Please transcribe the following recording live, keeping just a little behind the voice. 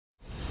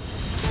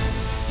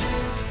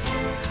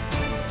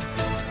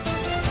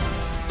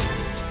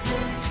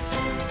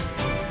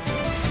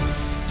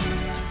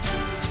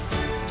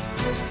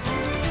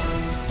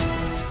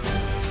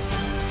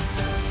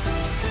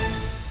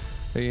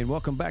Hey, and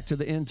welcome back to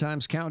the End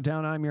Times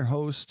Countdown. I'm your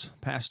host,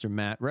 Pastor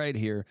Matt, right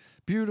here.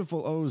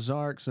 Beautiful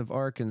Ozarks of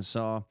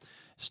Arkansas.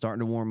 Starting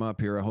to warm up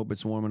here. I hope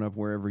it's warming up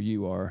wherever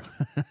you are.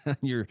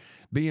 You're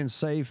being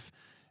safe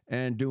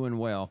and doing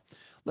well.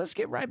 Let's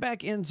get right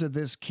back into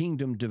this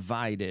kingdom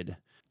divided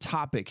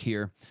topic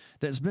here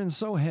that's been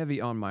so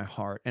heavy on my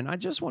heart. And I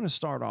just want to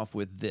start off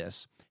with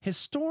this.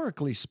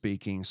 Historically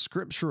speaking,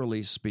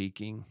 scripturally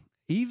speaking,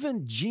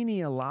 even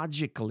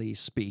genealogically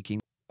speaking,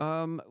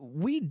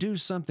 we do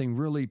something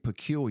really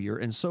peculiar,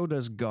 and so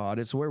does God.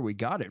 It's where we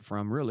got it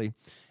from, really,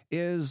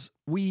 is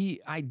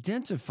we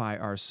identify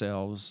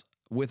ourselves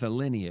with a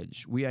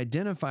lineage. We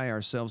identify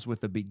ourselves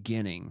with a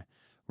beginning,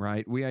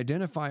 right? We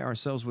identify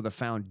ourselves with a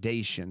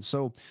foundation.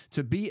 So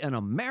to be an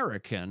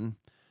American,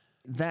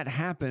 that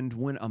happened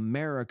when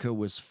America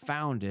was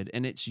founded,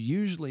 and it's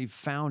usually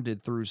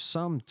founded through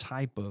some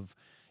type of,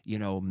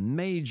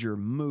 major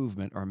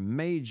movement or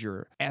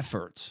major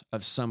effort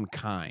of some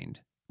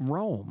kind.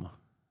 Rome,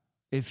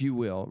 if you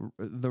will,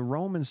 the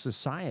Roman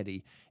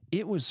society,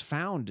 it was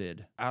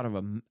founded out of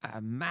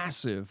a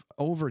massive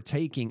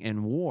overtaking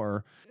and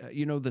war.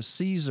 The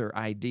Caesar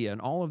idea and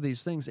all of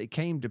these things, it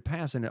came to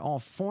pass, and it all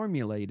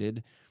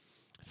formulated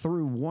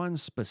through one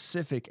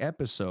specific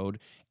episode.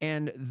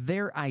 And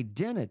their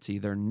identity,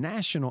 their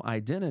national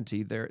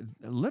identity, their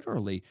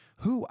literally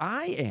who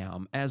I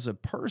am as a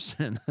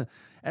person,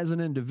 as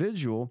an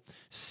individual,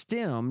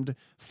 stemmed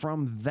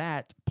from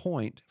that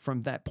point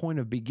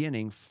of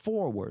beginning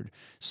forward.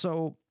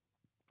 So,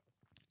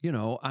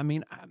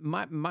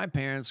 my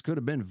parents could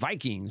have been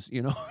Vikings,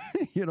 you know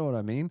what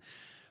I mean?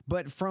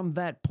 But from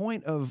that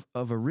point of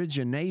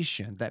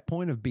origination, that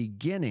point of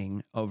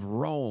beginning of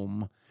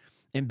Rome,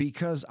 and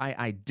because I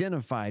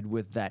identified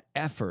with that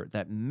effort,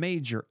 that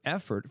major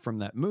effort from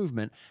that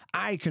movement,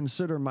 I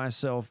consider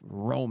myself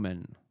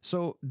Roman.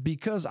 So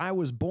because I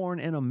was born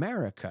in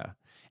America,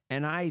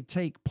 and I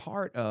take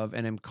part of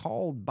and am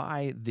called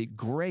by the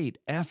great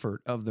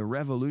effort of the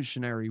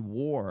Revolutionary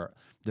War,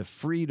 the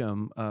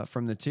freedom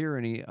from the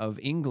tyranny of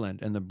England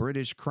and the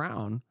British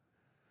Crown,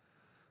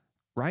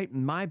 right?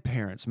 My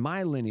parents,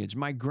 my lineage,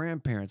 my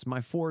grandparents, my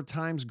 4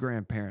 times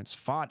grandparents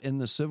fought in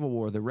the Civil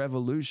War, the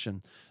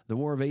Revolution, the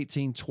War of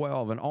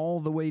 1812, and all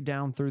the way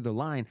down through the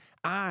line.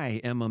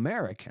 I am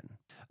American.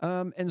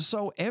 And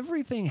so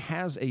everything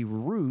has a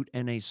root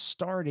and a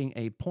starting,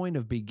 a point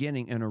of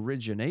beginning and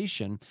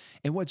origination.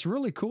 And what's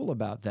really cool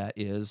about that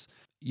is,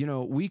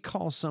 we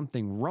call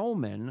something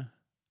Roman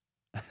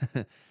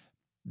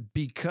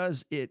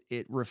because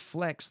it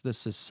reflects the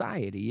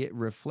society, it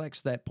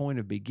reflects that point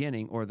of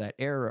beginning or that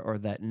era or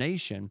that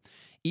nation,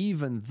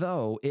 even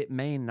though it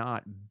may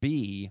not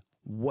be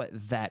what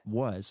that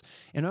was.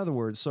 In other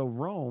words, so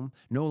Rome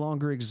no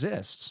longer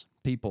exists,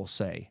 people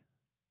say.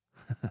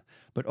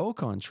 But au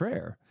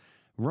contraire,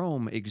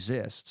 Rome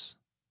exists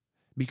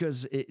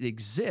because it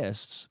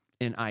exists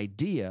in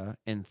idea,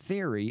 in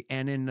theory,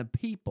 and in the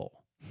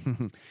people,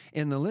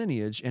 in the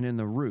lineage and in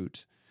the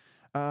root.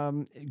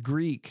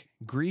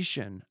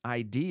 Grecian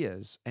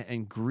ideas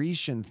and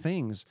Grecian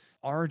things,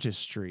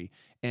 artistry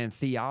and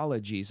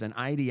theologies and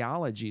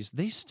ideologies,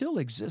 they still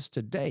exist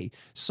today.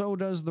 So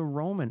does the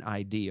Roman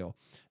ideal.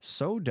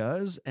 So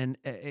does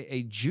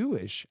a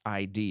Jewish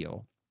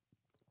ideal.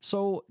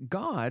 So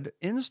God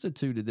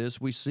instituted this.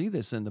 We see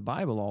this in the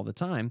Bible all the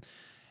time.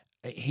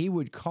 He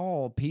would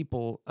call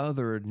people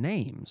other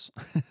names,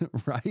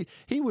 right?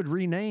 He would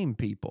rename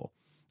people.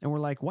 And we're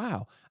like,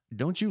 wow,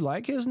 don't you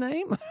like his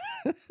name?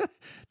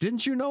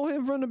 Didn't you know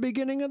him from the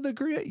beginning of the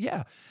creation?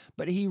 Yeah,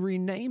 but he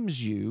renames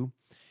you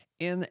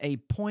in a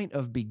point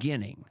of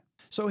beginning.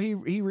 So he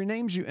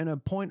renames you in a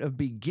point of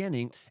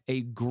beginning, a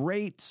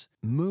great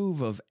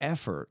move of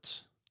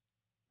effort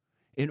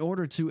in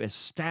order to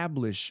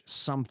establish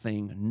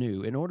something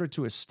new, in order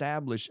to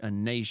establish a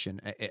nation,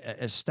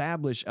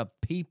 establish a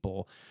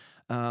people,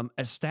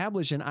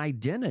 establish an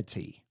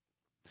identity.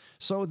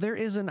 So there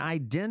is an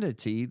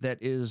identity that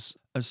is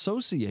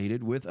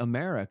associated with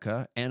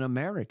America and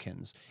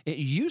Americans. It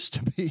used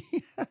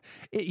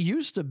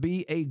to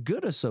be a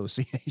good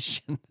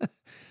association.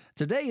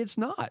 Today it's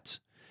not.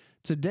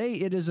 Today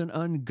it is an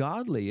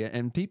ungodly,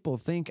 and people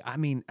think,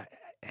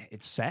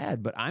 it's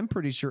sad, but I'm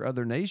pretty sure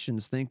other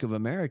nations think of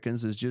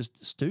Americans as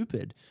just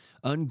stupid,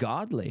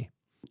 ungodly,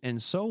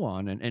 and so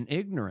on, and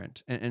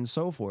ignorant, and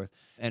so forth.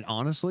 And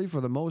honestly, for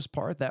the most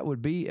part, that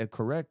would be a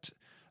correct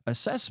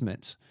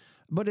assessment.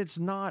 But it's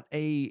not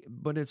a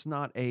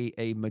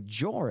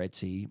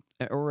majority,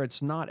 or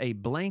it's not a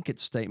blanket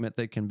statement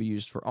that can be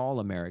used for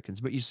all Americans.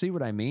 But you see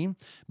what I mean?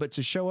 But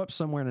to show up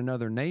somewhere in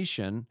another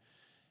nation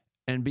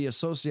and be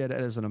associated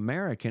as an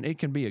American, it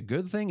can be a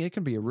good thing. It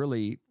can be a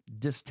really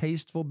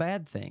distasteful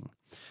bad thing.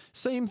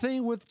 Same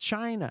thing with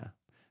China.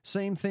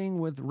 Same thing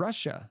with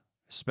Russia,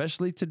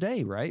 especially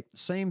today, right?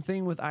 Same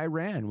thing with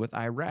Iran, with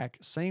Iraq.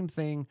 Same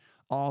thing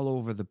all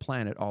over the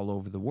planet, all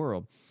over the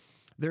world.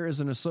 There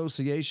is an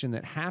association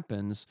that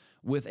happens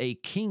with a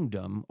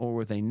kingdom or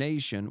with a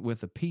nation,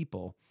 with a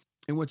people.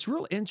 And what's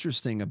real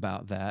interesting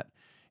about that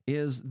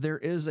is there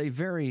is a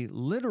very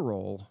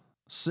literal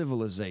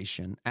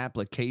civilization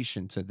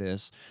application to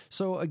this.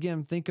 So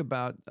again, think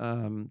about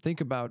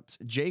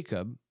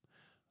Jacob,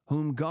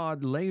 whom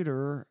God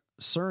later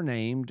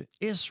surnamed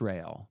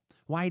Israel.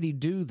 Why'd he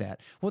do that?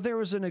 Well, there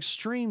was an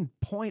extreme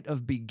point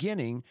of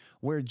beginning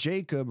where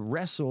Jacob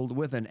wrestled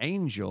with an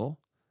angel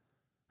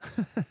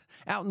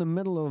out in the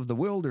middle of the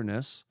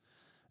wilderness,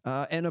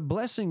 and a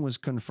blessing was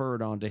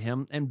conferred onto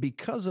him. And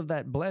because of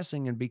that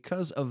blessing and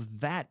because of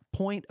that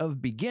point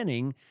of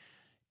beginning,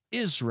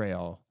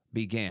 Israel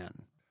began.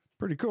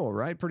 Pretty cool,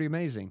 right? Pretty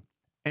amazing.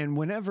 And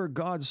whenever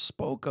God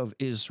spoke of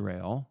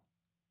Israel,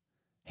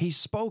 he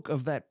spoke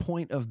of that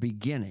point of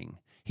beginning.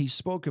 He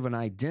spoke of an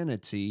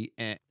identity,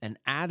 an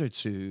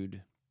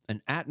attitude,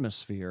 an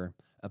atmosphere,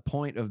 a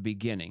point of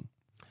beginning.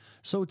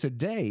 So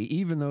today,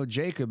 even though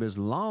Jacob is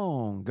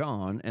long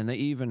gone and they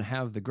even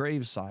have the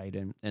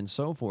gravesite and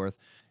so forth,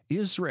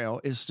 Israel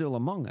is still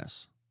among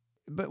us.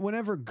 But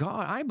whenever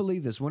God, I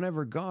believe this,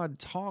 whenever God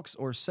talks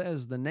or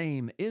says the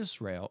name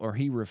Israel, or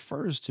he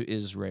refers to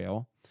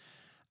Israel,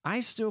 I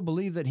still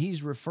believe that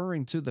he's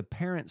referring to the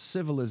parent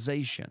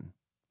civilization.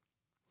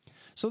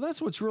 So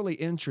that's what's really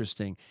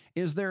interesting,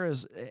 is there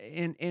is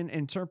in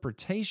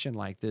interpretation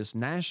like this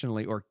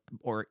nationally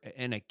or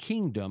in a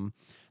kingdom,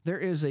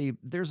 there's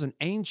an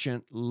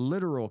ancient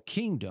literal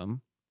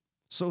kingdom.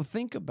 So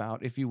think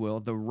about, if you will,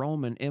 the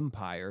Roman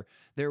Empire.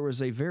 There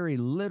was a very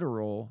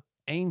literal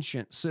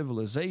ancient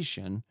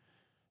civilization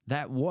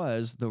that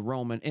was the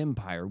Roman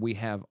Empire. We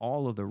have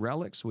all of the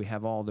relics, we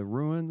have all the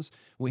ruins,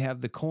 we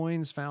have the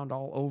coins found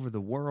all over the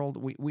world.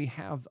 We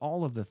have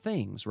all of the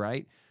things,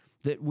 right?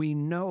 That we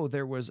know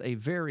there was a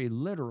very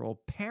literal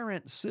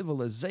parent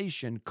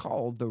civilization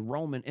called the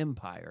Roman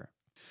Empire.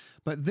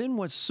 But then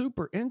what's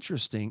super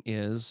interesting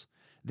is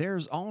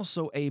there's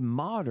also a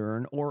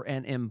modern or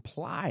an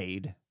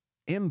implied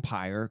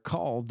empire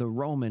called the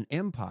Roman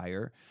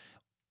Empire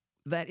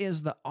that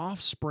is the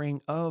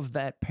offspring of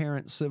that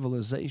parent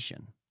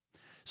civilization.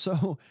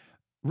 So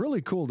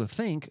really cool to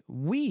think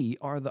we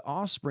are the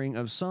offspring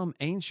of some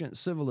ancient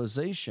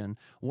civilization,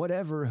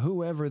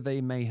 whoever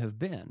they may have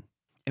been.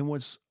 And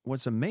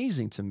what's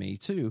amazing to me,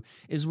 too,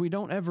 is we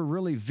don't ever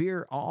really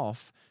veer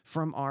off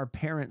from our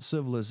parent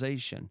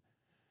civilization.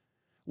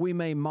 We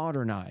may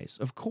modernize.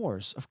 Of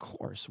course.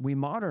 We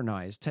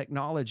modernize.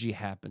 Technology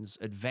happens.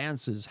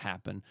 Advances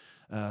happen.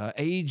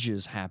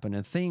 Ages happen.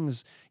 And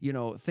things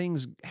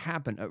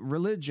happen.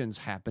 Religions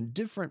happen.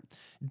 Different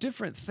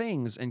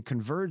things and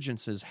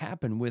convergences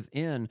happen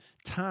within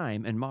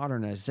time and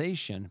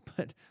modernization.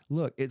 But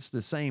look, it's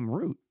the same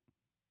root.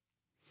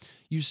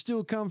 You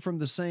still come from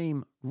the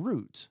same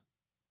root,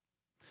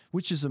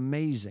 which is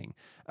amazing.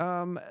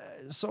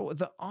 So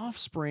the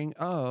offspring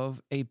of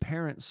a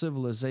parent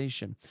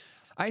civilization,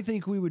 I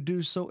think we would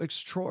do so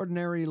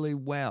extraordinarily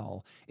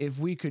well if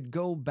we could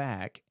go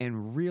back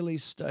and really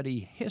study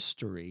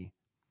history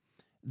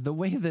the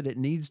way that it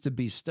needs to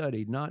be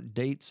studied, not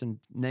dates and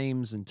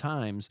names and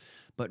times,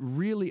 but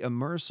really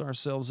immerse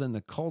ourselves in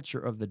the culture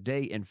of the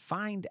day and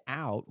find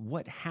out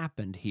what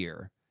happened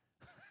here.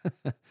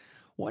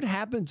 What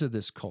happened to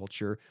this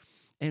culture,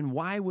 and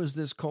why was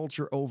this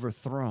culture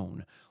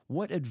overthrown?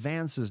 What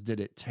advances did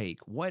it take?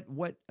 What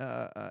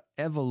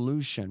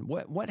evolution?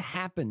 What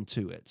happened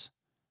to it?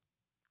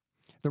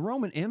 The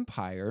Roman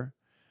Empire,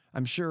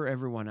 I'm sure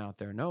everyone out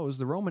there knows,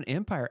 the Roman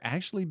Empire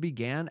actually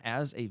began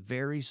as a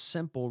very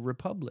simple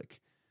republic.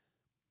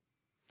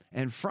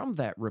 And from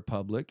that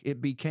republic,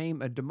 it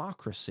became a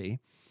democracy,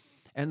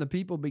 and the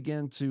people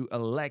began to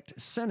elect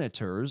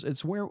senators.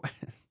 It's where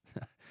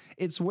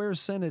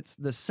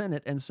the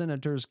Senate and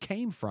senators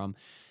came from.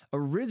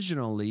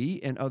 Originally,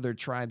 in other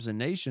tribes and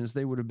nations,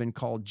 they would have been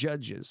called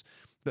judges.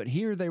 But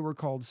here they were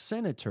called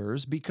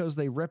senators because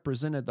they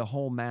represented the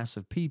whole mass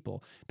of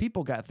people.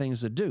 People got things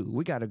to do.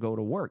 We got to go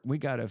to work. We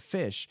got to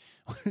fish,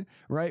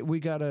 right? We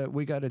got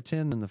to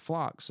tend the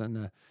flocks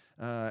and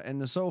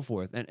the so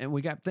forth. And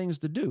we got things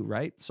to do,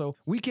 right? So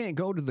we can't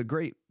go to the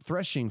great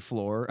threshing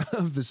floor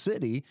of the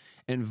city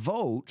and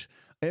vote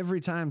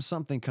every time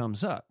something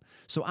comes up.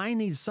 So I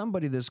need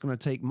somebody that's going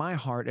to take my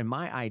heart and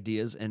my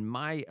ideas and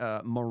my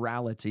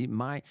morality,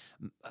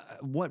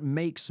 what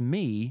makes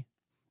me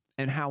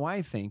and how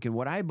I think and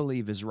what I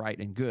believe is right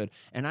and good.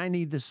 And I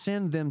need to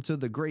send them to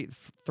the great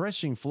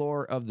threshing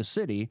floor of the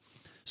city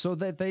so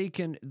that they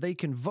can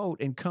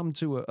vote and come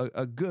to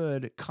a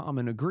good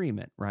common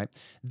agreement, right?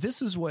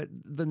 This is what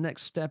the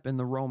next step in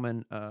the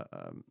Roman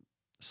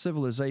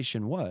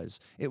civilization was.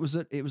 It was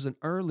an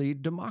early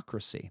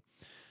democracy.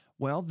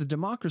 Well, the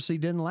democracy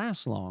didn't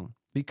last long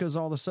because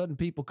all of a sudden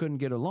people couldn't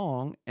get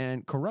along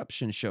and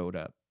corruption showed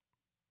up.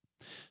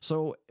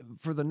 So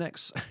for the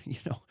next,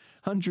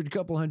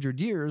 couple hundred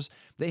years,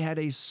 they had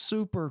a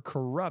super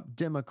corrupt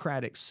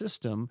democratic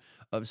system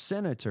of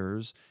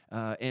senators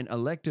and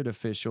elected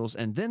officials.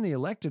 And then the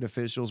elected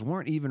officials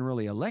weren't even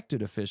really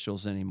elected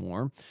officials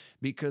anymore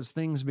because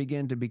things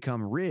began to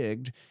become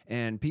rigged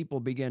and people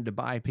began to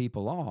buy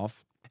people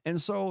off. And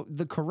so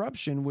the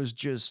corruption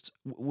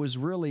was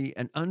really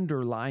an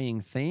underlying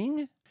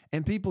thing,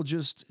 and people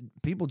just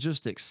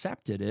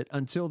accepted it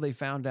until they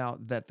found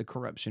out that the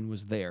corruption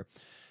was there.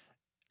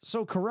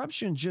 So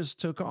corruption just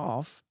took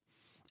off.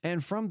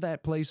 And from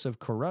that place of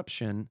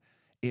corruption,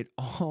 it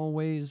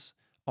always,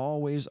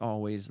 always,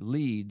 always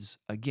leads,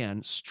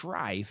 again,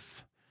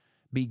 strife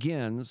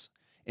begins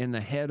in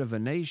the head of a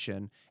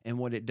nation. And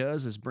what it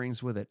does is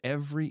brings with it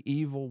every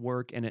evil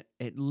work, and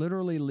it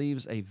literally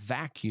leaves a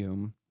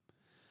vacuum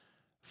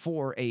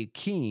for a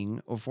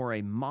king or for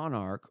a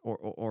monarch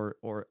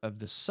or of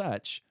the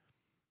such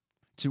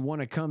to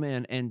want to come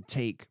in and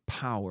take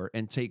power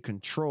and take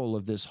control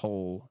of this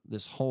whole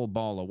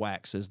ball of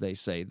wax, as they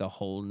say, the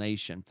whole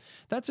nation.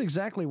 That's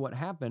exactly what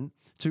happened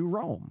to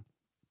Rome.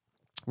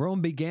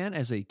 Rome began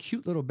as a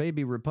cute little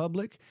baby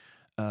republic.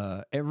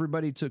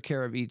 Everybody took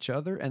care of each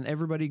other, and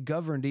everybody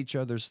governed each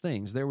other's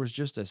things. There was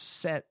just a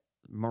set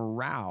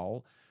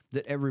morale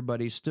that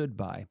everybody stood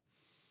by.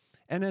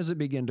 And as it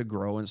began to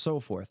grow and so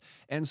forth.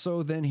 And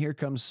so then here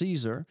comes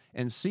Caesar,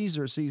 and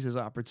Caesar sees his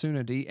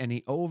opportunity, and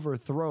he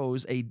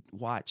overthrows a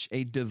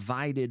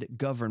divided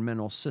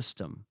governmental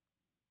system.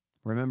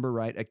 Remember,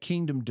 right? A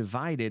kingdom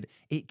divided,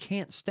 it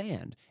can't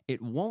stand.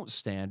 It won't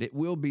stand. It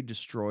will be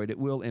destroyed. It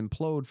will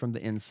implode from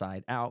the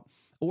inside out,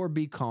 or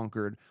be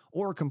conquered,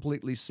 or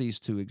completely cease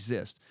to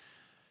exist.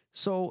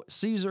 So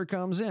Caesar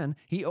comes in,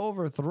 he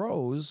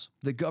overthrows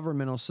the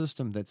governmental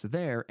system that's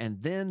there,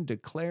 and then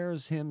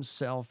declares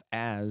himself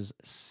as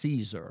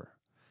Caesar,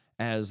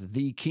 as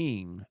the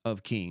king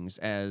of kings,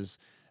 as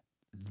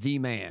the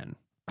man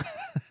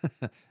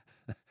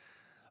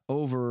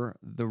over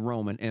the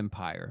Roman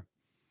Empire.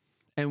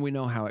 And we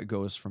know how it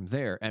goes from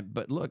there.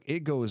 But look,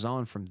 it goes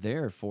on from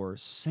there for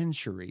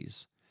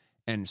centuries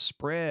and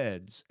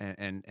spreads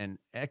and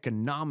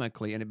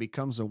economically, and it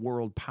becomes a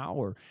world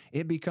power.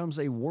 It becomes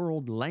a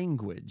world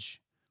language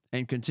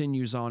and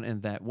continues on in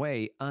that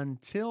way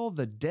until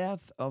the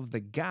death of the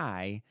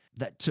guy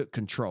that took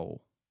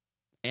control.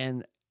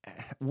 And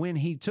when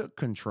he took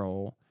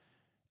control,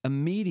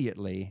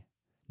 immediately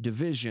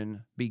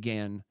division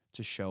began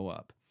to show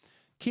up.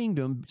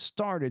 Kingdom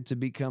started to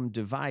become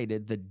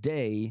divided the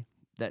day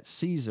that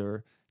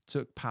Caesar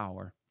took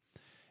power.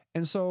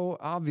 And so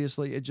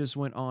obviously it just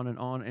went on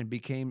and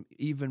became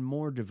even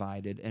more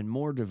divided and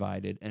more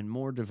divided and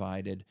more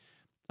divided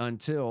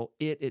until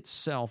it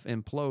itself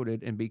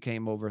imploded and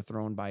became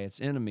overthrown by its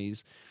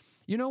enemies.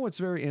 You know what's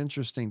very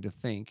interesting to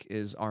think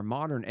is our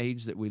modern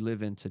age that we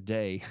live in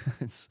today,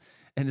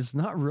 and it's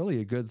not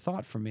really a good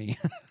thought for me.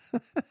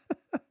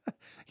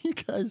 You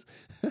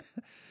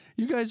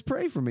guys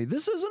pray for me.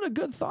 This isn't a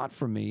good thought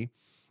for me.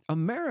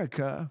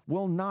 America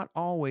will not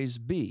always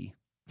be.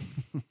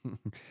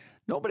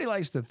 Nobody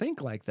likes to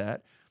think like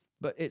that,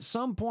 but at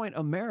some point,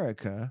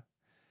 America,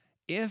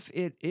 if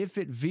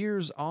it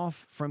veers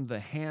off from the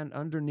hand,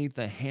 underneath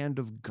the hand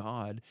of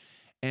God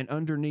and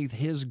underneath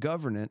his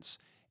governance,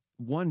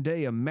 one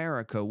day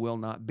America will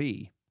not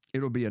be.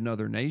 It'll be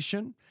another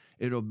nation.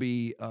 It will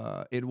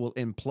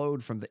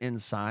implode from the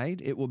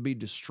inside. It will be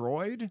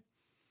destroyed,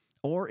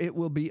 or it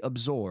will be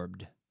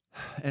absorbed.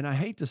 And I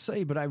hate to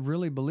say, but I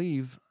really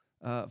believe,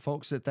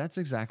 folks, that's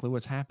exactly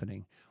what's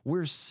happening.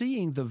 We're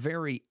seeing the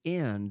very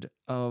end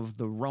of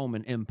the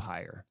Roman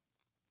Empire.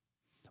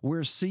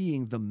 We're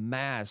seeing the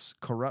mass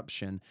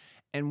corruption,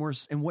 and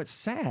what's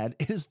sad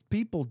is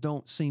people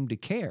don't seem to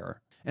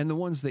care. And the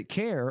ones that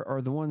care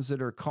are the ones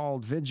that are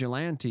called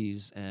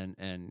vigilantes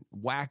and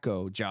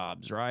wacko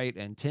jobs, right?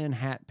 And tin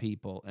hat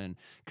people and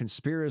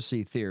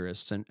conspiracy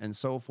theorists and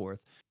so forth.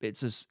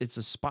 It's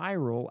a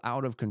spiral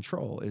out of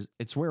control.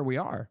 It's where we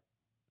are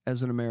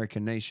as an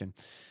American nation.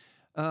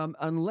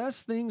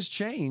 Unless things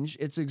change,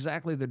 it's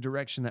exactly the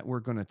direction that we're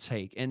going to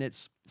take. And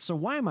so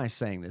why am I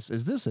saying this?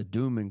 Is this a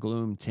doom and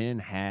gloom, tin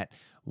hat,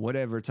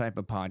 whatever type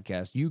of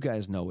podcast? You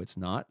guys know it's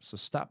not, so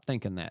stop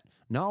thinking that.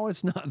 No,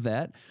 it's not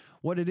that.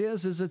 What it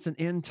is it's an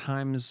end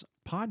times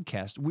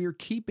podcast. We're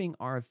keeping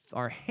our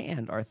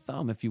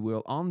thumb, if you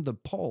will, on the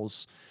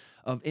pulse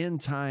of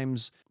end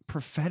times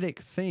prophetic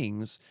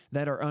things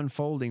that are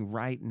unfolding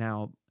right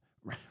now,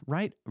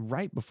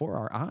 right before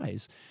our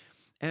eyes.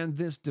 And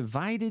this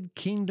divided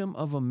kingdom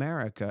of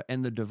America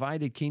and the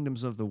divided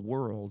kingdoms of the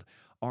world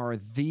are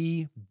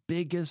the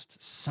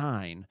biggest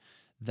sign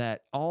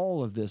that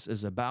all of this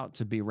is about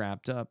to be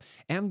wrapped up.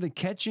 And the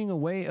catching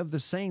away of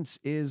the saints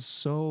is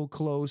so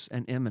close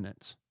and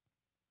imminent.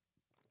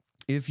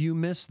 If you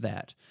missed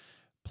that,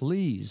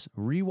 please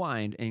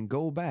rewind and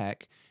go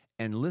back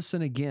and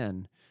listen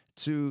again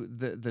to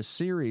the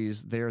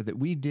series there that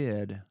we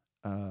did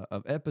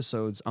of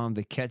episodes on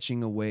the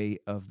catching away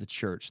of the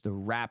church, the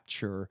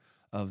rapture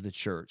of the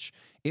church.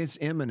 It's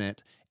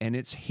imminent and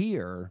it's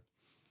here.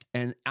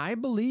 And I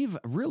believe,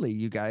 really,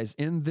 you guys,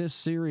 in this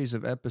series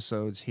of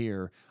episodes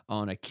here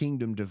on A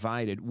Kingdom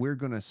Divided, we're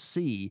going to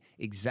see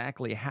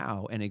exactly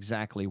how and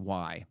exactly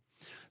why.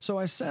 So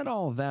I said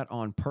all that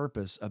on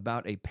purpose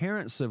about a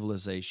parent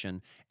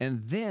civilization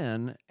and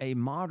then a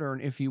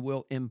modern, if you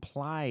will,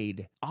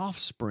 implied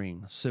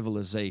offspring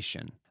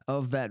civilization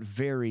of that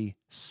very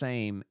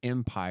same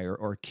empire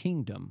or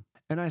kingdom.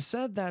 And I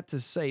said that to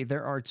say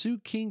there are two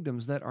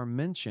kingdoms that are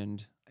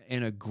mentioned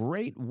in a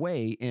great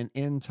way in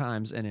end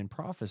times and in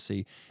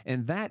prophecy,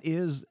 and that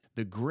is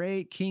the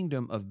great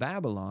kingdom of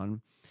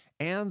Babylon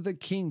and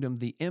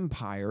the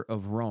empire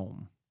of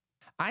Rome.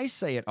 I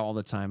say it all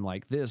the time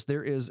like this: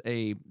 there was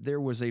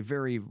a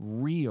very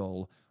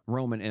real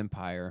Roman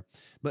Empire,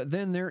 but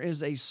then there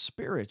is a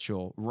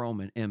spiritual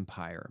Roman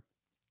Empire.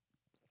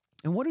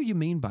 And what do you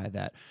mean by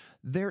that?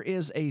 There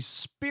is a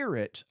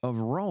spirit of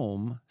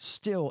Rome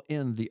still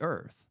in the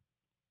earth.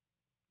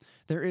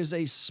 There is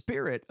a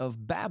spirit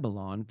of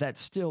Babylon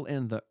that's still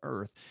in the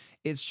earth.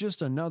 It's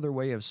just another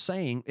way of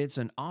saying it's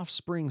an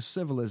offspring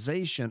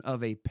civilization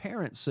of a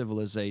parent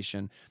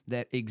civilization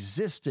that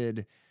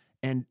existed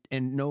and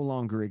no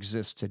longer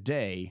exists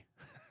today.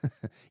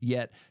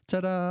 Yet,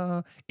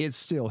 ta-da, it's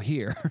still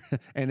here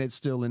and it's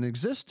still in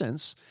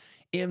existence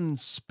in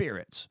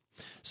spirit.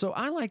 So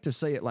I like to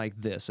say it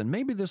like this, and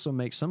maybe this will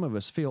make some of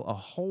us feel a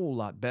whole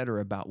lot better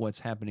about what's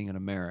happening in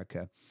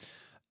America.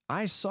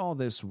 I saw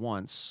this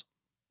once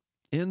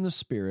in the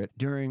spirit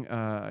during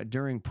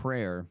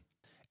prayer,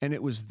 and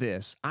it was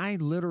this. I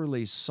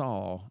literally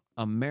saw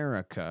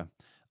America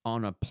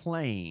on a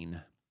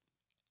plane,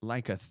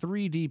 like a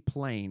 3D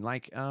plane,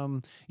 like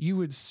you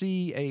would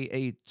see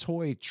a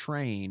toy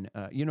train,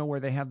 where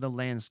they have the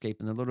landscape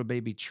and the little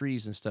baby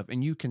trees and stuff,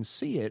 and you can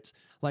see it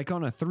like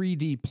on a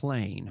 3D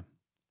plane.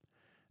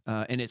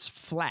 And it's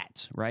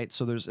flat, right?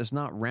 So it's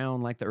not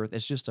round like the earth.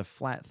 It's just a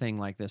flat thing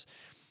like this.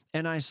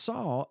 And I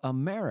saw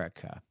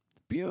America,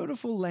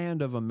 beautiful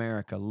land of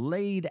America,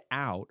 laid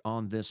out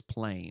on this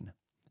plane.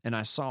 And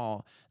I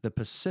saw the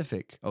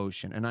Pacific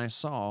Ocean, and I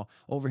saw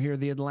over here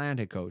the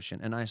Atlantic Ocean,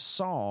 and I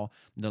saw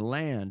the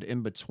land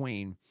in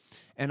between.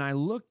 And I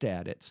looked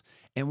at it,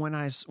 and when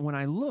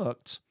I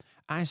looked,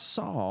 I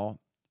saw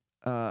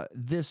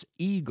this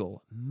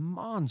eagle,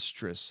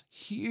 monstrous,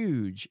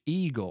 huge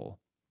eagle.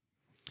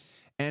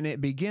 And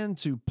it began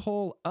to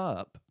pull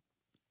up.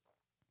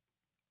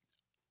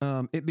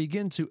 It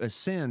began to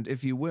ascend,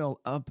 if you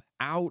will, up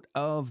out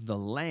of the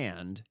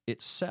land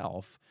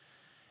itself.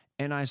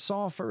 And I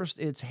saw first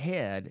its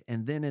head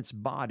and then its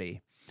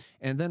body.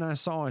 And then I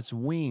saw its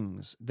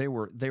wings. They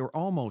were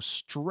almost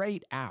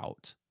straight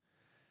out.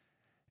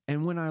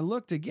 And when I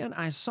looked again,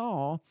 I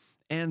saw,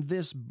 and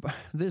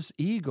this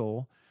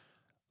eagle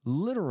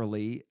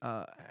literally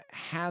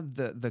had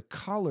the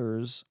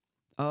colors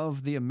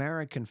of the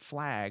American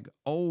flag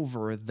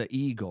over the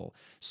eagle.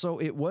 So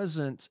it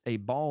wasn't a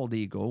bald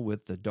eagle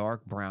with the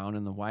dark brown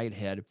and the white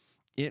head.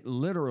 It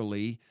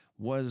literally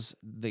was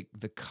the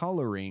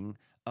coloring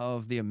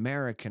of the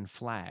American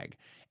flag.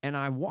 And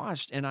I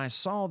watched and I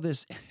saw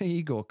this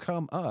eagle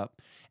come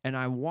up, and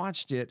I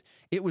watched it.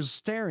 It was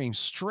staring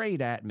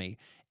straight at me.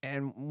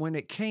 And when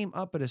it came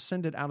up, it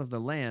ascended out of the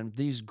land.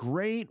 These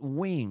great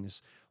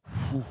wings,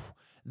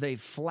 they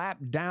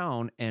flapped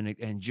down and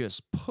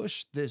just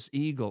pushed this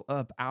eagle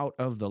up out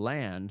of the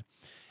land.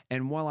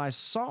 And while I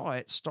saw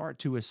it start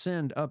to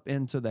ascend up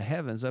into the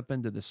heavens, up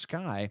into the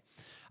sky,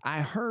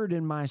 I heard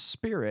in my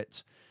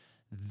spirit,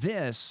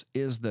 this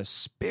is the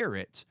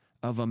spirit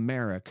of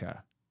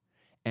America,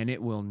 and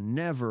it will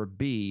never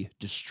be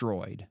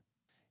destroyed.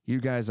 You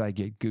guys, I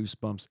get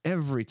goosebumps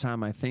every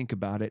time I think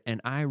about it,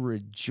 and I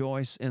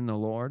rejoice in the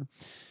Lord,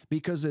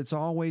 because it's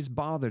always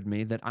bothered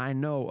me that I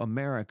know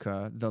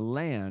America, the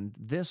land,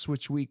 this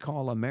which we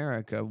call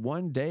America,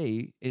 one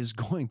day is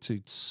going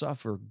to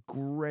suffer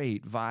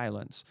great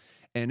violence,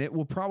 and it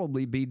will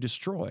probably be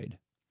destroyed.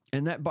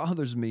 And that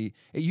bothers me.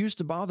 It used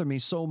to bother me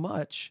so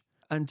much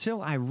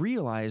until I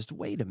realized,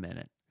 wait a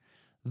minute,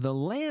 the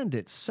land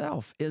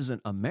itself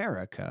isn't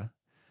America.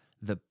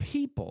 The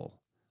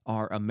people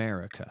are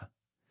America.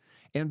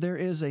 And there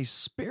is a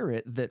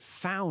spirit that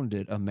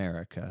founded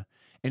America,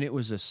 and it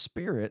was a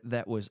spirit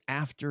that was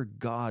after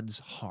God's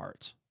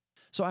heart.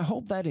 So I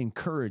hope that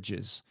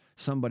encourages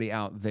somebody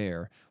out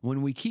there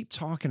when we keep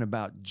talking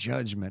about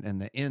judgment and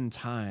the end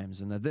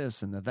times and the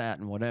this and the that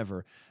and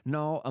whatever.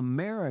 No,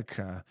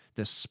 America,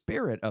 the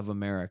spirit of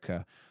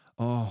America,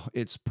 oh,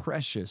 it's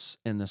precious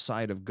in the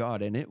sight of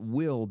God, and it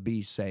will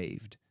be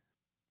saved.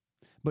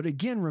 But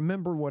again,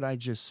 remember what I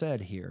just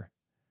said here,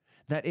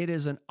 that it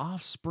is an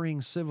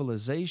offspring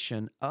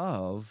civilization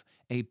of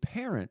a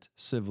parent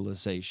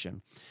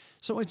civilization.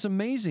 So it's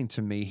amazing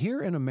to me,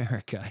 here in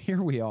America,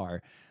 here we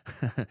are,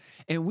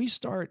 and we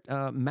start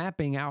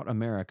mapping out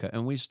America,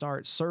 and we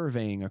start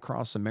surveying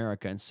across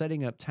America and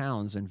setting up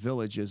towns and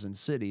villages and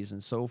cities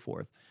and so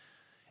forth.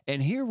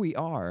 And here we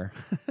are.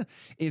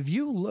 If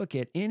you look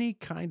at any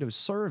kind of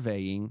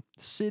surveying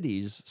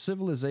cities,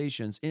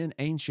 civilizations in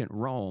ancient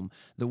Rome,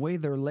 the way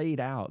they're laid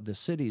out, the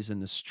cities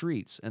and the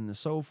streets and the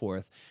so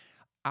forth,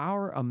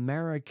 our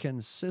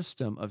American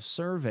system of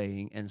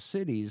surveying and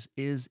cities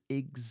is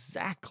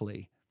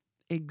exactly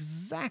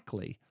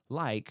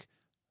like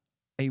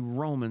a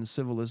Roman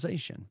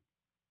civilization.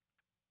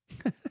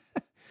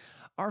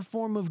 Our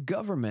form of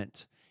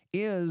government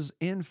is,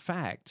 in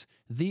fact,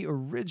 the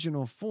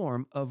original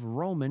form of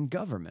Roman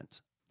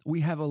government.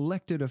 We have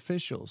elected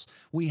officials.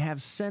 We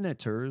have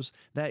senators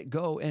that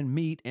go and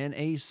meet in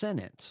a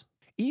senate.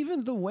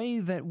 Even the way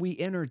that we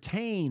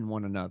entertain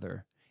one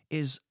another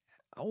is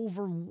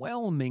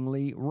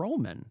overwhelmingly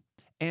Roman.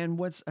 And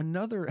what's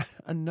another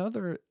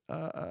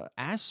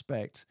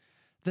aspect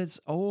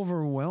that's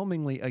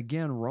overwhelmingly,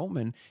 again,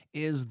 Roman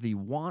is the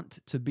want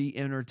to be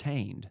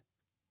entertained.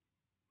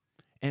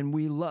 And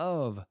we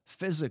love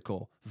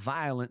physical,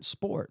 violent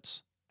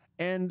sports.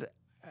 And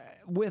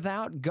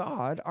without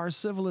God, our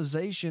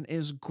civilization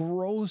is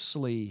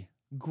grossly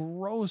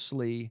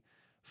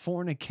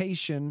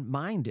fornication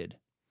minded,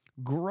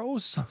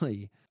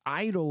 grossly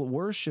idol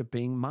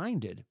worshiping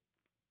minded.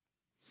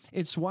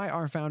 It's why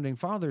our founding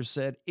fathers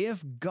said,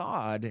 if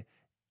God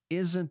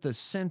isn't the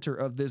center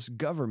of this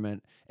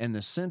government and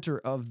the center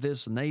of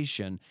this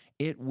nation,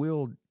 it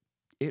will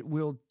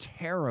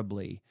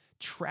terribly,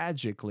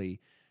 tragically,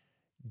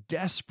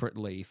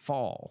 desperately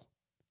fall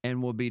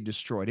and will be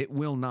destroyed. It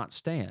will not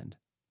stand.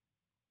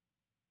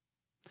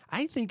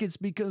 I think it's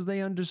because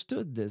they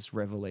understood this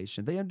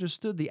revelation. They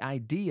understood the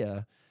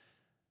idea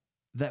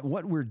that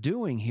what we're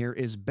doing here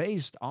is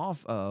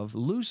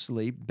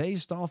loosely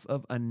based off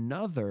of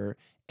another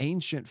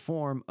ancient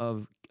form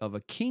of a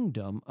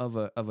kingdom, of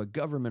a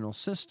governmental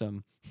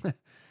system.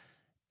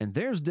 And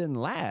theirs didn't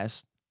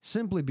last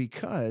simply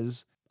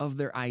because of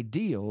their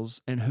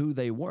ideals and who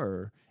they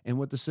were and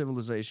what the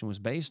civilization was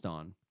based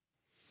on.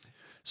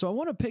 So I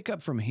want to pick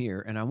up from here,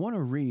 and I want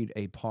to read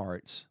a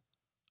part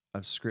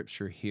of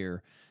Scripture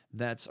here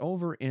that's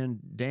over in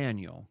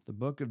Daniel, the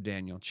book of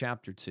Daniel,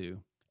 chapter 2,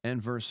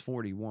 and verse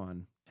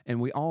 41. And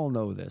we all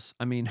know this.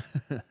 I mean,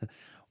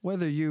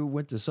 whether you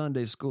went to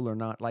Sunday school or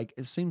not, like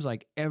it seems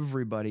like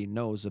everybody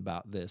knows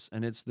about this.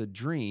 And it's the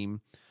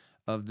dream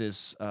of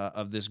this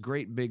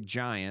great big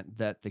giant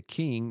that the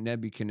king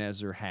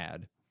Nebuchadnezzar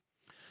had.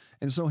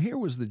 And so here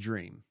was the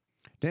dream.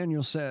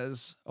 Daniel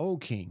says, "O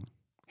king,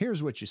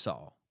 here's what you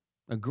saw.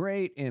 A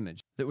great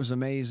image that was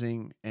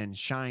amazing and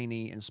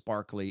shiny and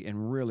sparkly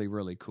and really,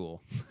 really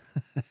cool."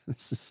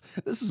 This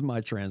is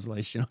my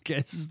translation, okay?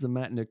 This is the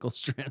Matt Nichols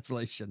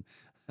translation.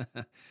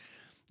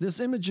 "This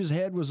image's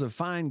head was of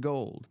fine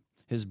gold,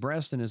 his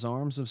breast and his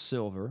arms of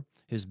silver,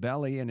 his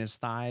belly and his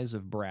thighs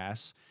of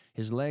brass,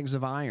 his legs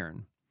of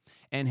iron,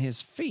 and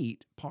his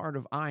feet part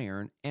of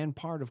iron and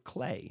part of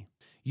clay.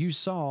 You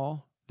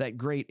saw that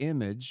great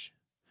image,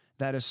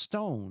 that a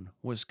stone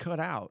was cut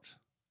out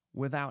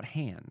without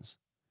hands,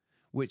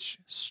 which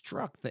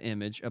struck the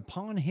image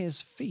upon his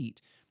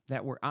feet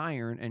that were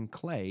iron and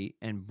clay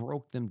and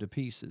broke them to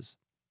pieces.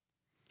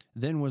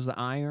 Then was the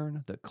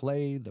iron, the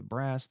clay, the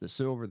brass, the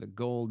silver, the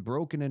gold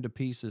broken into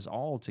pieces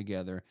all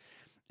together,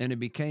 and it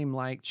became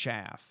like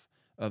chaff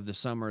of the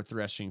summer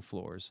threshing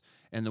floors,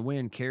 and the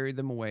wind carried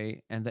them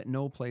away, and that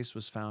no place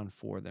was found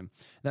for them.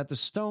 That the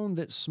stone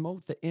that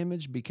smote the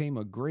image became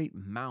a great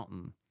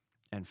mountain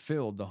and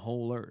filled the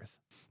whole earth."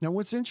 Now,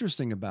 what's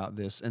interesting about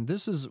this, and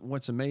this is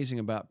what's amazing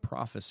about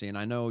prophecy, and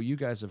I know you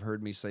guys have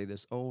heard me say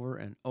this over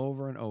and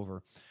over and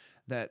over,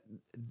 that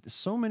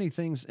so many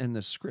things in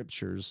the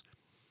scriptures,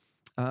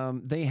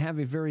 they have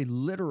a very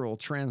literal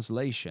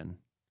translation.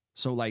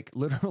 So, like,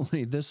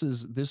 literally, this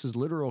is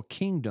literal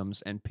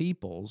kingdoms and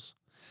peoples.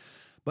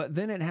 But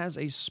then it has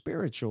a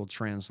spiritual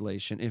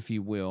translation, if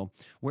you will,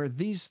 where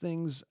these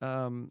things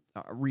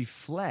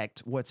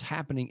reflect what's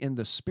happening in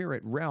the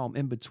spirit realm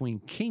in between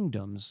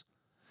kingdoms.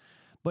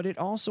 But it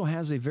also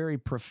has a very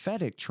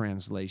prophetic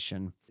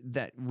translation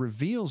that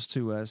reveals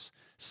to us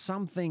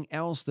something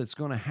else that's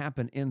going to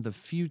happen in the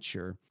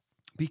future,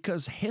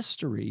 because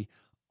history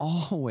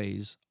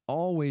always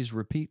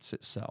repeats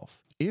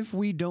itself. If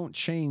we don't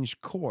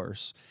change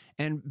course,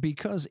 and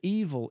because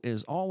evil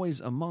is always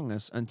among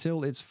us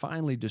until it's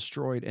finally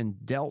destroyed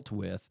and dealt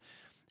with,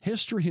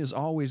 history is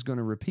always going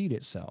to repeat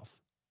itself.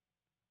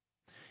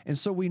 And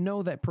so we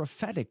know that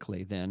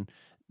prophetically then,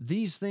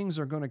 these things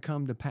are going to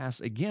come to pass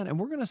again, and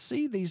we're going to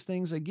see these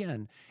things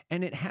again.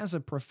 And it has a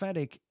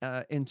prophetic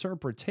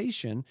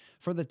interpretation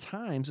for the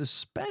times,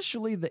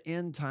 especially the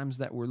end times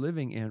that we're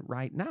living in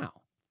right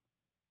now.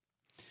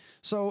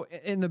 So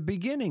in the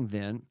beginning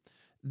then,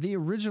 the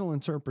original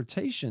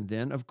interpretation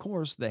then, of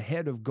course, the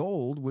head of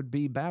gold would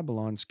be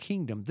Babylon's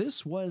kingdom.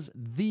 This was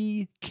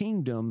the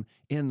kingdom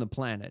in the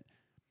planet.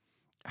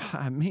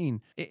 I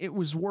mean, it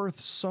was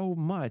worth so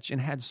much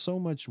and had so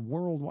much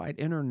worldwide,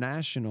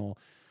 international,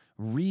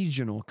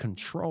 regional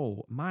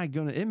control. My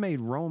goodness, it made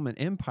Roman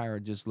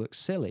Empire just look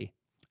silly.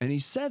 And he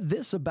said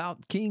this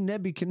about King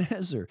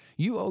Nebuchadnezzar: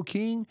 "You, O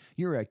king,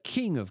 you're a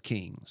king of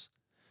kings.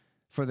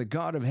 For the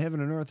God of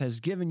heaven and earth has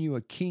given you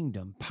a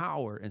kingdom,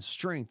 power, and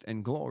strength,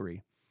 and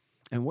glory.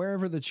 And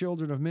wherever the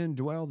children of men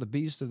dwell, the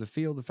beasts of the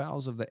field, the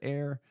fowls of the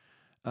air,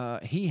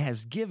 he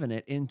has given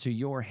it into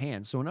your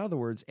hand." So in other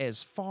words,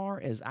 as far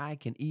as I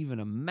can even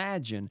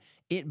imagine,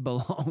 it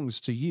belongs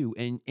to you,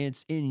 and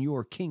it's in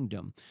your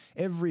kingdom.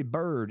 Every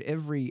bird,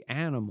 every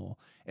animal,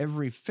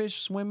 every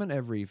fish swimming,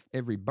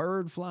 every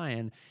bird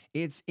flying,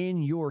 it's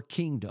in your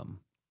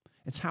kingdom.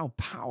 It's how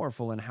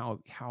powerful and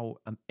how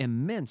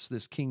immense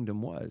this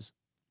kingdom was.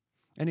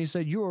 And he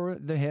said, "You're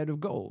the head of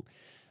gold."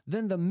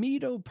 Then the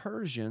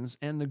Medo-Persians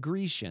and the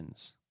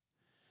Grecians.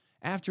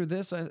 "After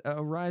this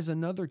arise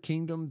another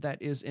kingdom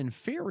that is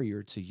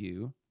inferior to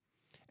you,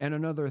 and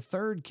another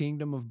third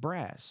kingdom of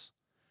brass,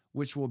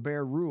 which will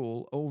bear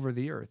rule over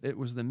the earth. It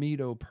was the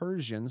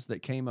Medo-Persians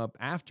that came up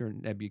after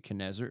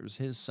Nebuchadnezzar. It was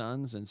his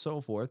sons and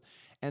so forth.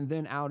 And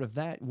then out of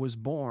that was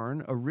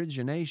born,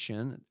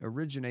 originated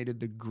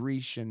the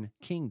Grecian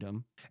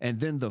kingdom. And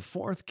then the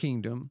fourth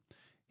kingdom,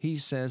 he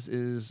says,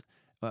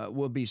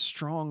 will be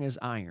strong as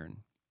iron.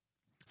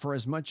 For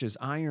as much as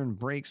iron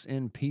breaks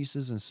in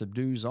pieces and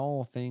subdues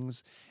all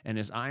things, and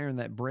as iron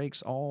that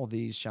breaks all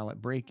these shall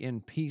it break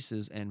in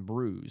pieces and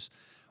bruise.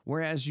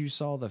 Whereas you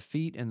saw the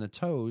feet and the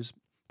toes,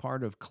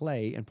 part of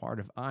clay and part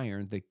of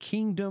iron, the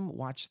kingdom,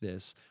 watch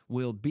this,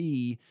 will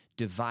be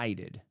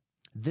divided.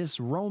 This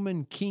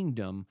Roman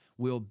kingdom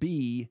will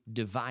be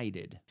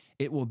divided.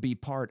 It will be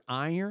part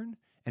iron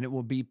and it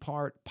will be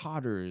part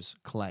potter's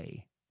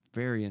clay.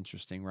 Very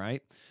interesting,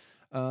 right?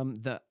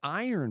 The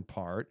iron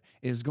part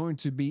is going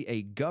to be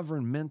a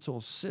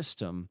governmental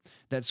system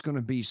that's going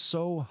to be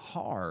so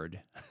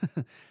hard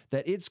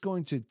that it's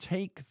going to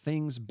take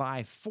things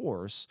by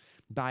force,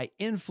 by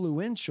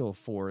influential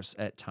force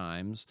at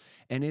times,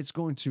 and it's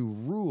going to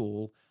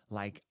rule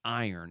like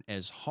iron,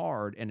 as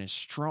hard and as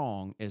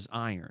strong as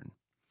iron.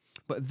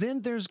 But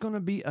then there's going to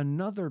be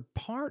another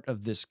part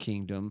of this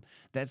kingdom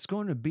that's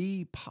going to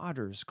be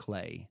potter's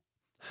clay.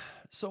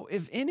 So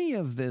if any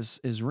of this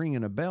is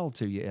ringing a bell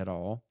to you at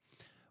all,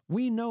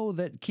 we know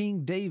that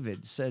King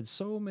David said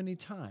so many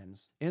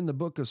times in the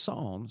book of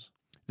Psalms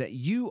that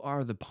you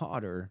are the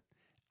potter,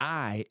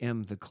 I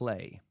am the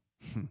clay.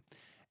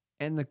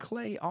 And the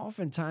clay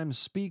oftentimes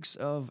speaks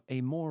of a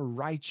more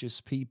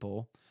righteous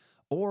people,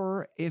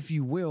 or if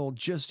you will,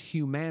 just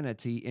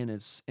humanity in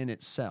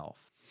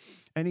itself.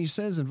 And he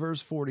says in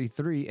verse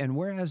 43, and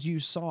whereas you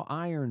saw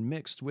iron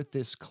mixed with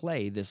this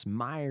clay, this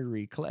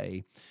miry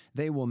clay,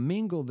 they will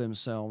mingle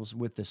themselves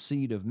with the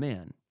seed of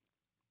men.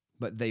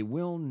 But they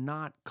will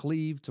not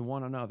cleave to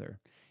one another,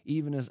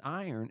 even as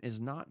iron is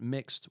not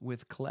mixed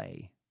with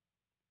clay.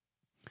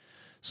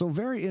 So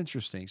very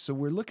interesting. So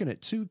we're looking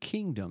at two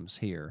kingdoms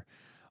here,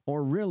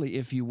 or really,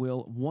 if you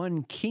will,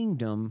 one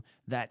kingdom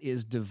that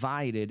is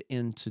divided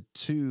into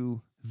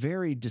two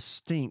very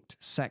distinct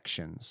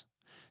sections.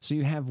 So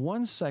you have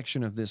one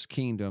section of this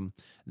kingdom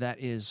that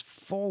is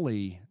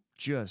fully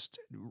just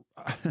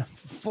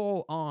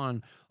full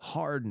on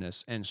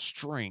hardness and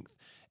strength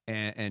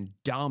and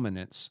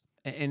dominance.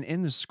 And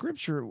in the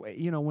scripture,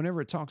 you know,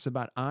 whenever it talks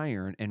about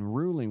iron and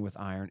ruling with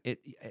iron, it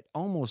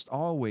almost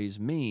always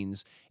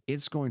means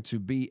it's going to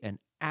be an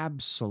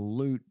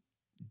absolute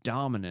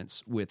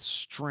dominance with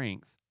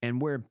strength.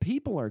 And where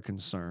people are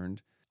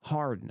concerned,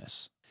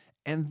 hardness.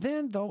 And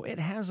then, though, it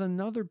has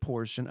another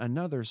portion,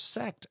 another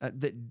sect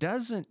that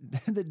doesn't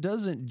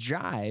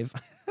jive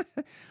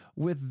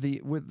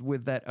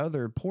with that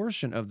other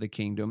portion of the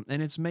kingdom,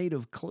 and it's made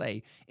of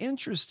clay.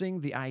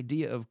 Interesting, the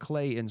idea of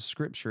clay in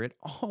Scripture. It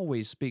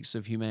always speaks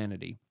of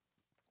humanity,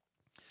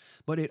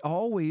 but it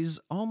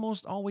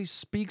almost always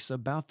speaks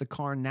about the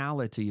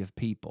carnality of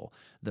people,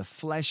 the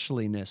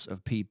fleshliness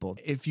of people,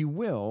 if you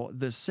will,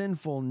 the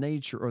sinful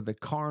nature or the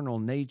carnal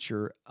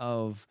nature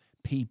of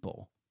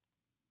people.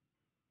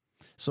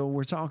 So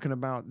we're talking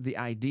about the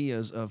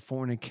ideas of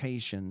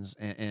fornications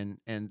and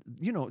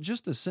you know,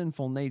 just the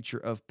sinful nature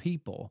of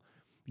people,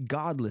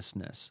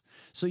 godlessness.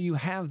 So you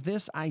have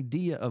this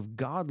idea of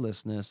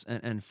godlessness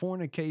and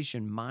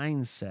fornication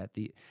mindset,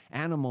 the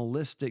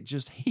animalistic,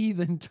 just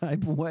heathen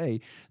type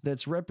way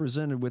that's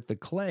represented with the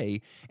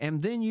clay.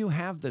 And then you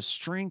have the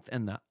strength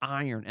and the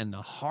iron and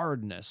the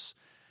hardness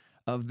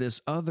of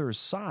this other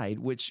side,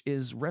 which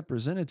is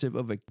representative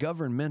of a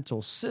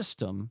governmental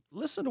system.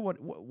 Listen to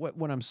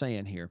what I'm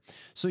saying here.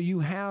 So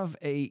you have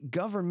a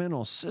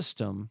governmental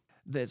system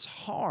that's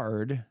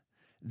hard,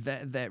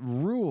 that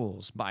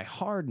rules by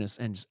hardness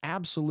and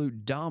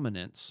absolute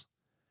dominance,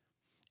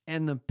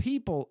 and the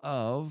people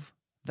of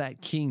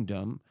that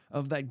kingdom,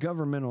 of that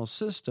governmental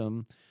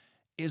system,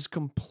 is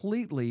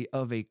completely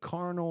of a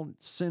carnal,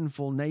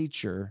 sinful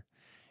nature.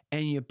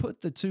 And you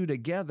put the two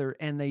together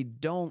and they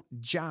don't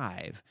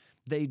jive.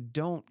 They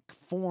don't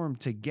form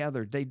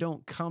together. They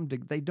don't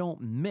they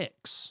don't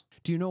mix.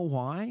 Do you know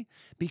why?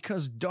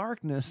 Because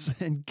darkness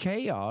and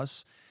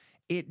chaos,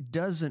 it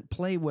doesn't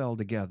play well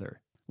together.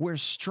 Where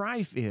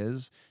strife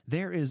is,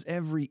 there is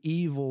every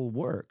evil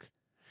work.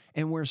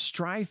 And where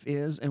strife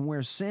is and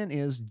where sin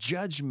is,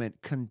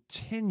 judgment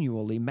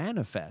continually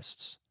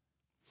manifests.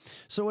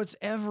 So it's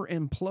ever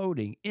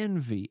imploding,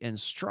 envy and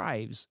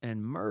strifes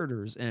and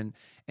murders and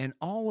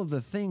all of the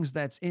things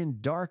that's in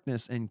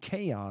darkness and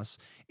chaos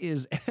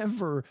is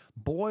ever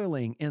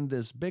boiling in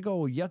this big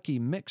old yucky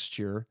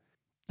mixture,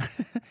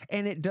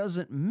 and it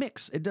doesn't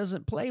mix. It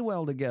doesn't play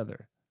well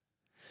together.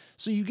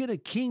 So you get a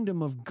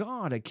kingdom of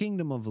God, a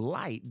kingdom of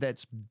light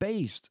that's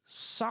based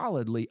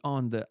solidly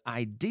on the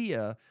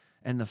idea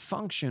and the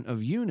function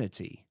of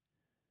unity.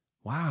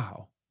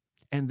 Wow.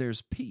 And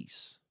there's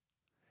peace.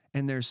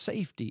 And there's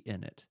safety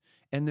in it,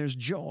 and there's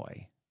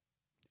joy,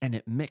 and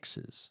it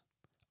mixes.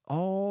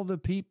 All the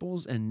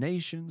peoples and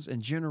nations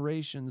and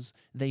generations,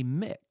 they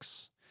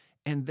mix,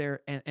 and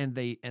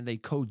they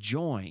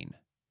co-join.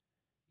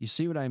 You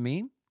see what I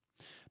mean?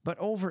 But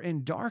over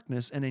in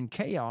darkness and in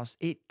chaos,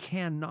 it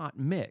cannot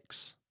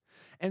mix.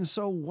 And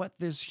so, what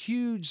this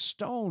huge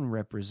stone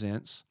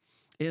represents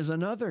is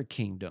another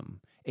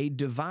kingdom, a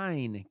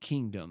divine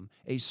kingdom,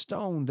 a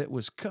stone that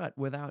was cut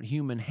without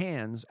human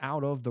hands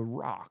out of the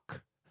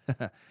rock.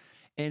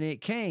 And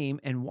it came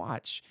and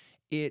watch,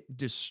 it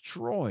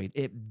destroyed,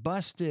 it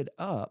busted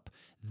up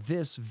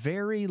this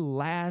very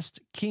last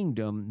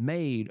kingdom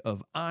made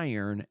of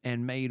iron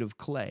and made of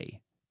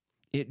clay.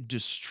 It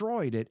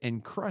destroyed it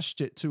and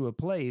crushed it to a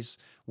place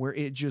where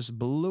it just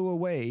blew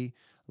away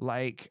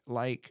like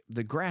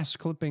the grass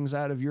clippings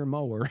out of your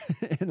mower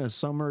in a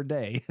summer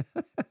day.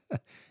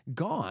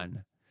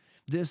 Gone.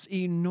 This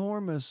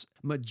enormous,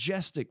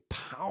 majestic,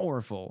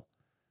 powerful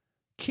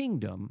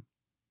kingdom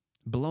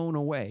blown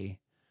away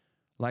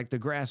like the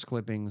grass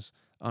clippings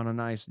on a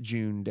nice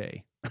June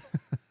day.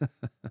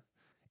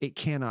 It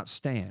cannot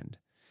stand.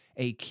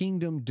 A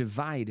kingdom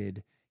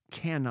divided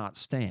cannot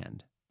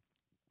stand.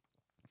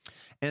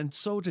 And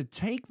so to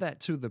take that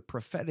to the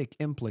prophetic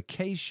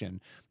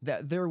implication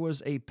that there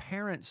was a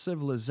parent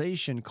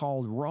civilization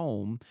called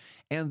Rome,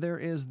 and there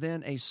is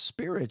then a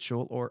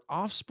spiritual or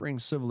offspring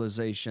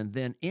civilization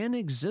then in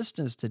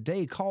existence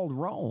today called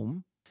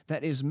Rome,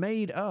 that is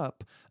made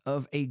up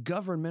of a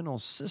governmental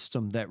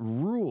system that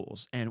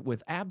rules and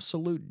with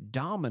absolute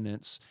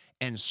dominance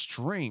and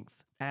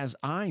strength as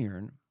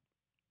iron,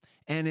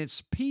 and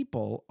its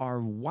people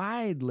are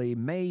widely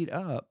made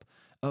up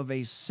of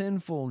a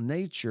sinful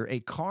nature, a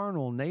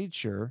carnal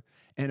nature,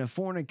 and a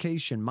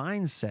fornication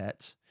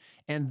mindset,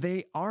 and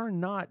they're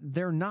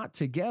not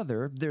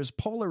together. There's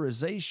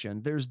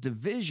polarization, there's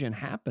division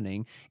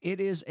happening.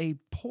 It is a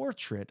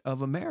portrait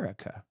of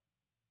America.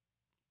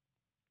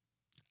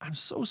 I'm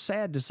so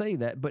sad to say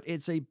that, but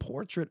it's a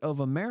portrait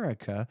of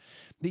America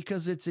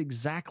because it's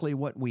exactly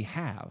what we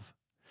have.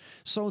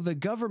 So the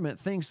government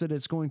thinks that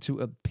it's going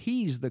to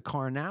appease the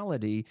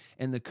carnality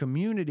and the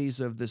communities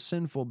of the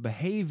sinful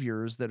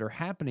behaviors that are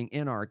happening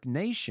in our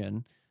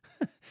nation.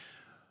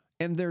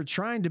 And they're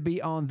trying to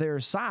be on their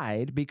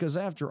side because,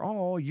 after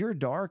all, you're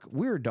dark,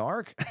 we're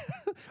dark.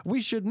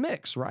 We should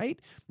mix, right?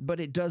 But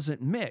it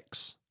doesn't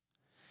mix.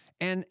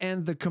 And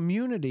the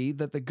community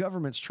that the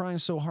government's trying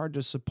so hard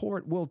to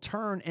support will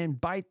turn and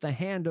bite the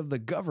hand of the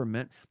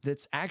government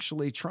that's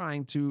actually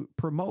trying to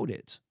promote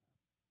it.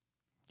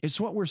 It's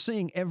what we're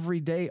seeing every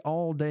day,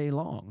 all day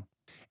long.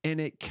 And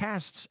it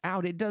casts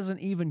out, it doesn't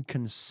even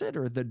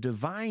consider the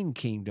divine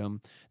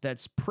kingdom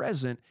that's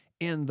present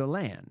in the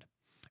land.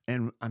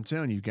 And I'm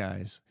telling you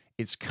guys,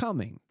 it's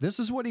coming. This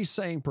is what he's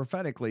saying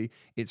prophetically.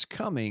 It's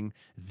coming.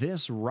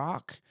 This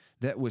rock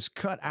that was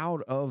cut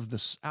out of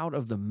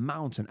the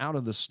mountain, out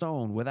of the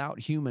stone without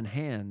human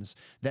hands,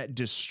 that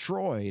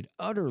destroyed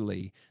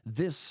utterly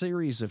this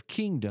series of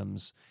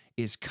kingdoms,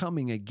 is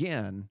coming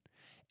again.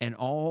 And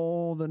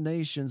all the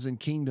nations and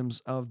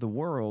kingdoms of the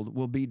world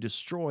will be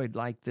destroyed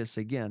like this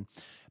again,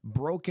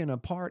 broken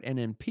apart and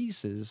in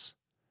pieces,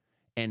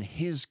 and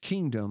his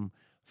kingdom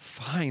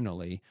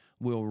finally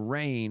will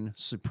reign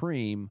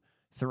supreme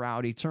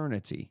throughout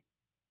eternity.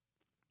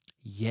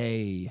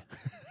 Yay.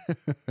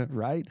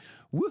 Right?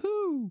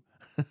 Woohoo!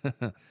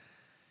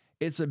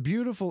 It's a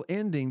beautiful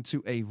ending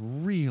to a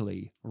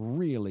really,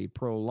 really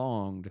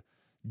prolonged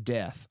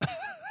death.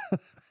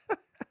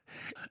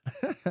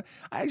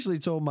 I actually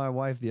told my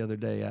wife the other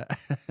day,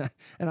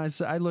 and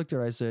I looked at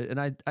her, I said,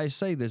 and I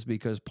say this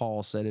because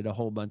Paul said it a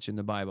whole bunch in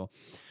the Bible.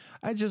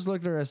 I just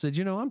looked at her, I said,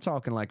 I'm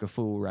talking like a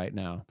fool right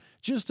now.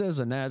 Just as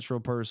a natural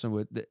person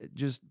would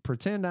just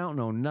pretend I don't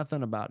know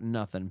nothing about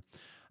nothing.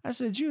 I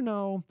said,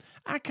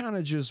 I kind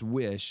of just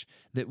wish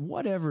that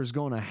whatever's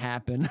going to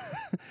happen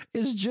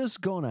is just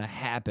going to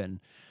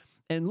happen.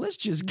 And let's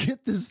just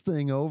get this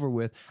thing over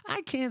with.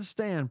 I can't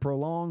stand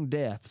prolonged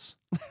deaths.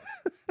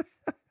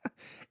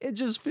 It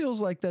just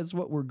feels like that's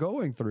what we're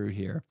going through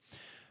here.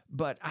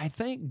 But I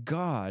thank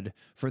God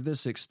for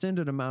this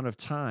extended amount of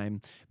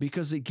time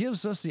because it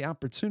gives us the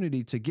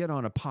opportunity to get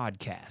on a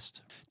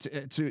podcast,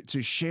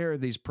 to share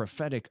these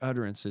prophetic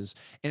utterances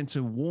and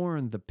to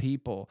warn the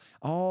people,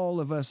 all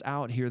of us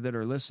out here that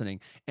are listening,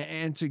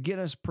 and to get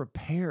us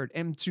prepared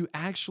and to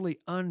actually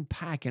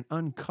unpack and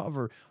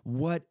uncover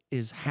what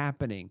is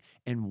happening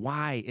and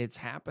why it's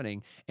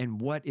happening and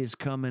what is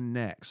coming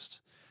next.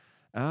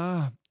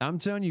 I'm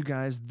telling you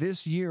guys,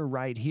 this year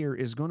right here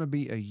is going to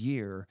be a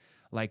year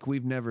like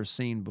we've never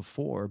seen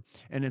before.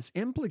 And it's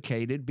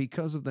implicated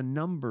because of the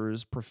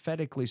numbers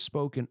prophetically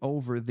spoken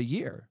over the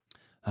year.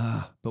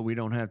 But we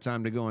don't have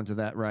time to go into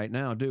that right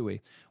now, do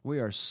we? We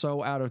are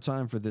so out of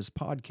time for this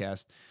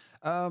podcast.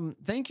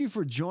 Thank you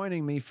for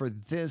joining me for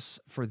this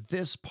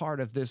part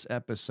of this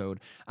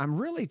episode. I'm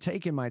really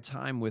taking my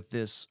time with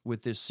this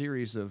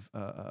series of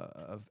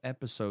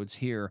episodes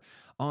here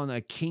on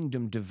a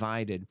kingdom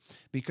divided,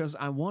 because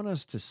I want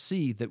us to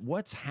see that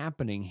what's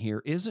happening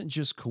here isn't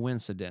just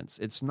coincidence.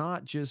 It's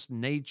not just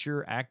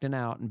nature acting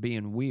out and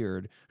being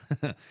weird.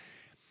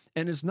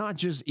 And it's not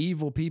just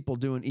evil people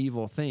doing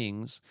evil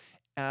things.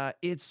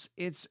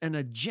 It's an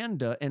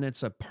agenda, and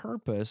it's a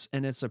purpose,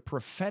 and it's a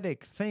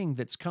prophetic thing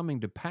that's coming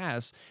to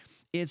pass.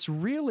 it's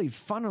really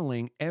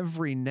funneling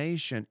every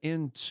nation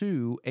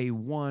into a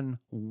one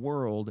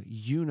world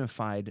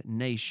unified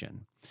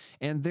nation.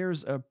 And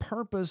there's a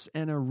purpose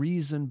and a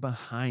reason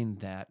behind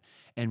that.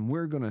 And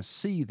we're going to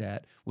see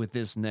that with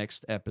this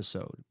next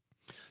episode.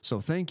 So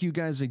thank you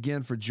guys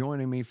again for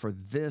joining me for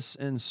this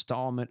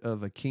installment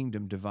of A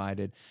Kingdom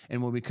Divided.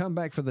 And when we come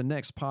back for the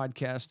next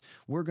podcast,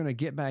 we're going to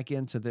get back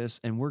into this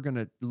and we're going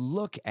to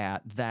look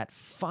at that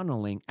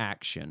funneling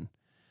action.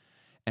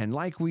 And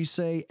like we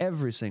say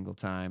every single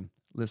time,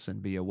 listen,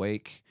 be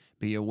awake,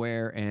 be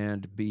aware,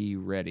 and be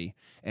ready.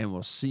 And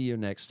we'll see you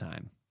next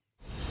time.